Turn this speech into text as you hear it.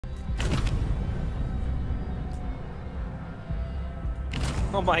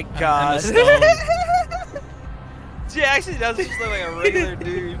Oh my god. She actually does just look like a regular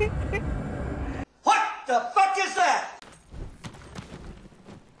dude. What the fuck is that?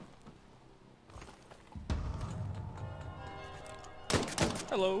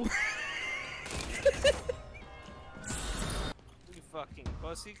 Hello. You fucking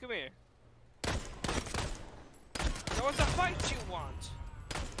pussy, come here. That was a fight you want.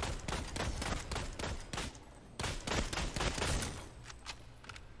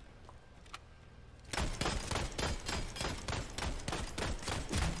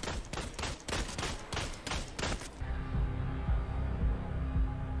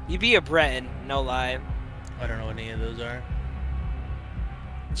 You be a Breton, no lie. I don't know what any of those are.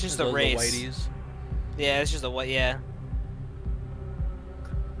 It's just Are a those race. The whiteys? Yeah, it's just a what? Yeah.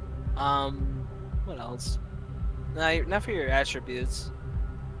 What else? No, not for your attributes.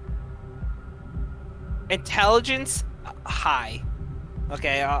 Intelligence high.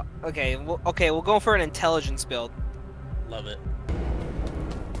 Okay. Okay. We'll go for an intelligence build. Love it.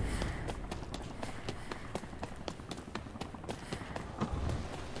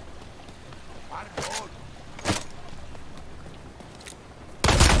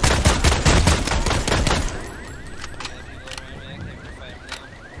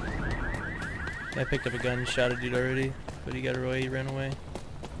 I picked up a gun and shot a dude already, but he got away, he ran away.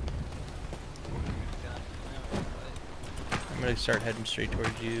 I'm gonna start heading straight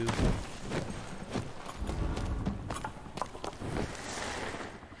towards you.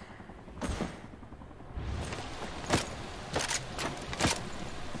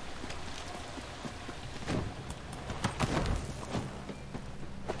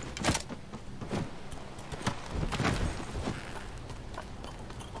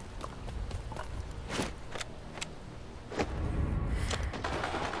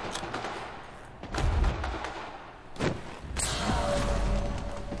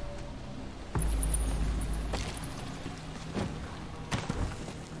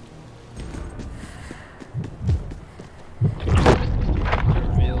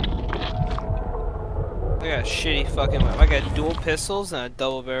 I got a shitty fucking. I got dual pistols and a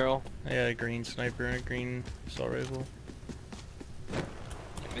double barrel. I got a green sniper and a green assault rifle.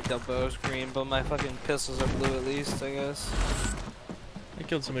 My double barrel's green, but my fucking pistols are blue at least, I guess. I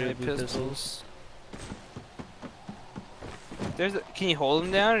killed somebody with blue pistols. There's. Can you hold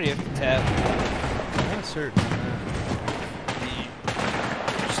them down, or do you have to tap? I'm not certain on that.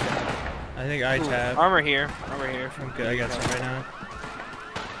 I think I tap. Armor here. Armor here. I'm good. I got some right now.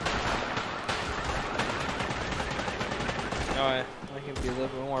 Oh, I can be a little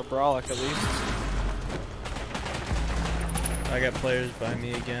bit more brawlic at least. I got players by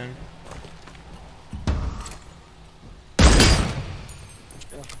me again.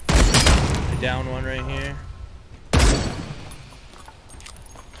 I down one right here.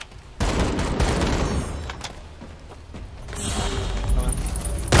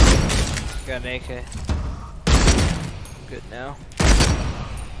 Got an AK. Good now.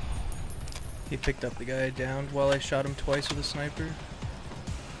 He picked up the guy I downed while I shot him twice with a sniper.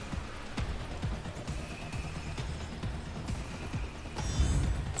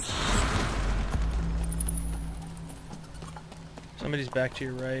 Somebody's back to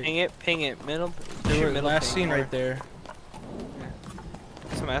your right. Ping it, middle. Middle last scene right there.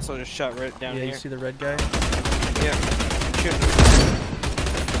 Some asshole just shot right down here. Yeah, you see the red guy? Yeah. Shoot him.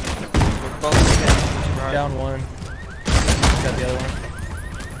 Both down one. Got the other one.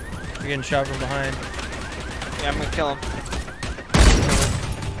 You're getting shot from behind. Yeah, I'm gonna kill him.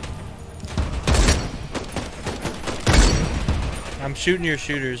 I'm shooting your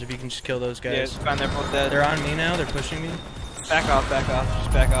shooters if you can just kill those guys. Yeah, it's fine, they're both dead. They're on me now, they're pushing me. Back off,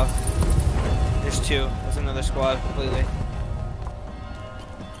 just back off. There's two. There's another squad completely.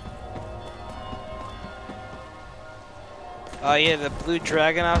 Yeah, the blue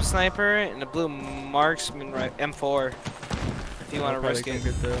Dragunov sniper and the blue marksman M4. If you want to risk it.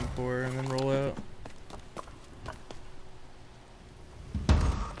 Get the M4 and then roll out.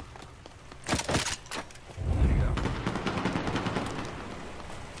 There you go.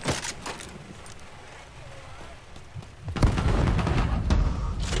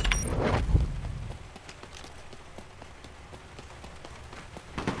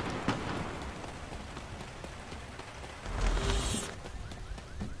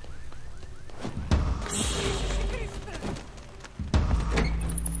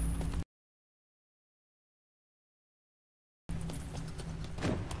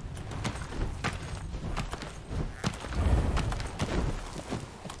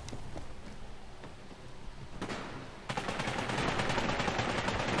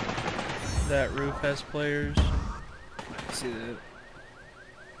 That roof has players. See that?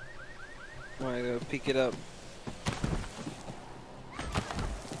 Alright, go pick it up.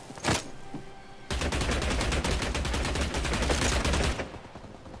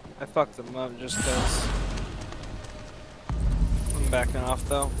 I fucked them up just cause. I'm backing off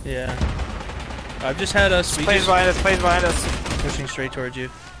though. Yeah. I've just had us. Plays behind us, plays behind us. Pushing straight towards you.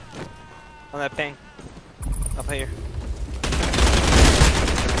 On that ping. Up here.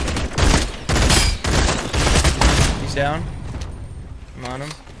 He's down. I'm on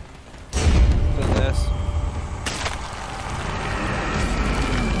him. Look at this.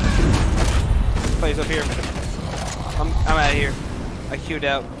 Plays up here. I'm out of here. I queued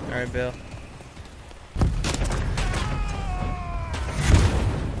out. Alright, Bill.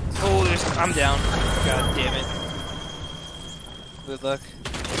 Oh, I'm down. God damn it. Good luck.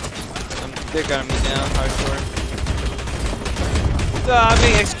 They're gunning me down hardcore. I'm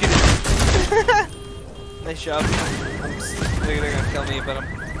being executed. Nice job. They're gonna kill me, but I'm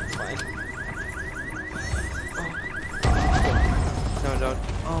fine. Oh. No, don't.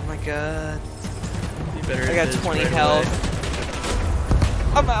 Oh my god. You better. I got 20 health.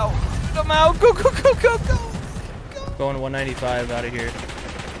 I'm out. I'm out. Go, go, go, go, go. Going to 195 out of here.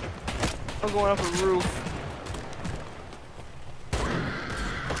 I'm going up a roof.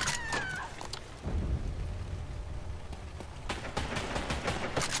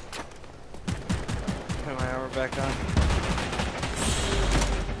 Put my armor back on.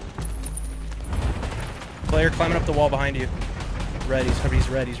 Player climbing up the wall behind you. Red, he's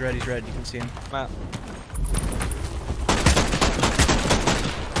red, he's red, he's red. You can see him. I'm out.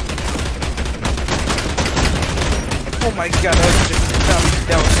 Oh my god,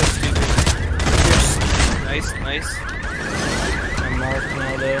 that was so stupid. Nice, nice. I'm marked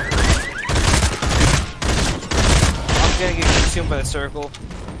now though. I'm gonna get consumed by the circle.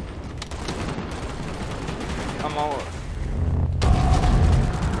 I'm all.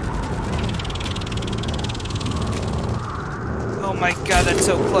 Oh my god, that's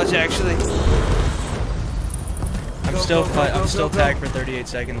so clutch actually. I'm still tagged for 38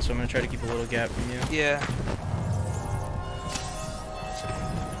 seconds, so I'm gonna try to keep a little gap from you. Yeah.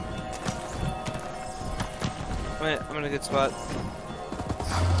 I'm in a good spot.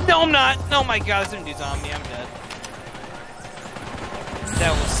 No, I'm not! Oh my god, this dude's on me, I'm dead.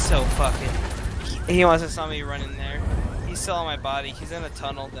 That was so fucking... He wants to saw me running there. He's still on my body. He's in a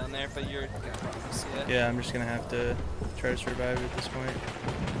tunnel down there, but you're gonna probably see it. Yeah, I'm just gonna have to try to survive at this point.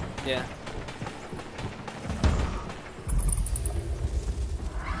 Yeah.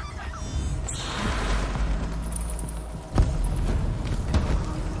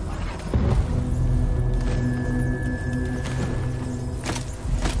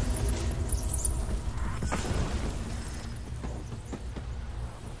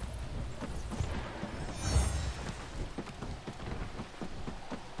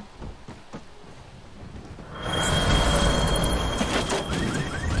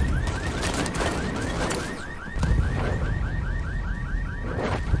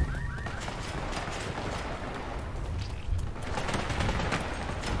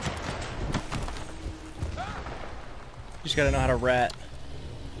 You just gotta know how to rat.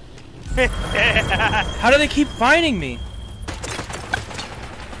 How do they keep finding me?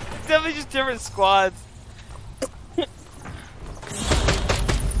 It's definitely just different squads.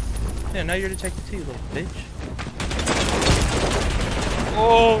 Yeah, now you're detected too, you little bitch.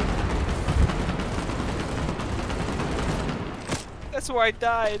 Oh! That's where I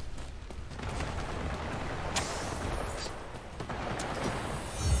died.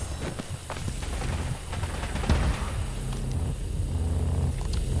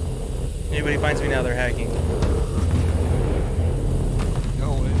 Anybody finds me now, they're hacking.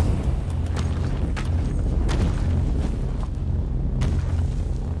 No way.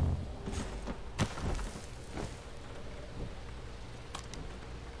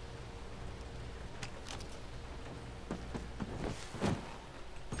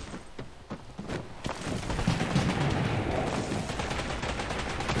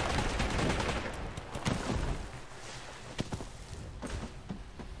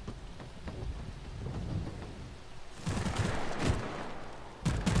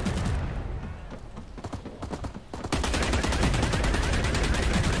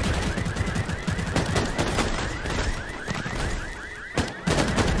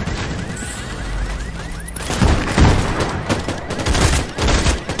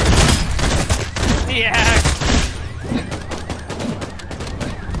 Yeah.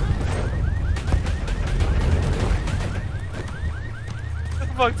 Where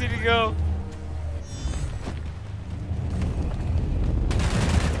the fuck did he go?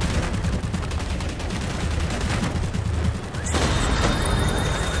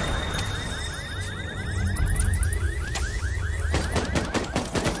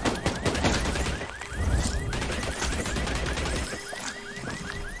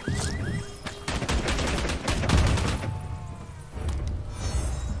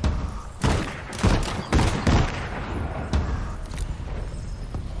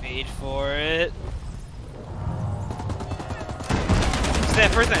 He's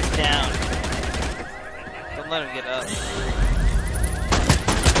that first guy's down. Don't let him get up.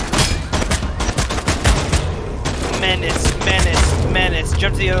 Menace, menace, menace.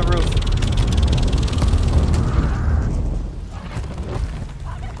 Jump to the other roof.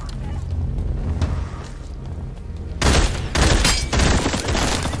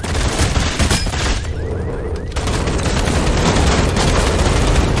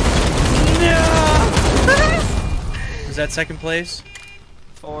 Is that second place?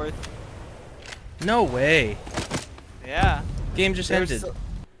 Fourth. No way. Yeah. Game just ended.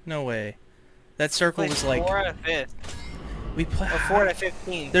 No way. That circle was like 4 out of 5. we play. Or 4 out of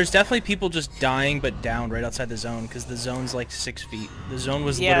 15. There's definitely people just dying but down right outside the zone because the zone's like 6 feet. The zone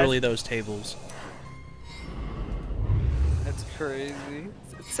was literally those tables. That's crazy.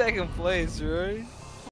 Second place, right?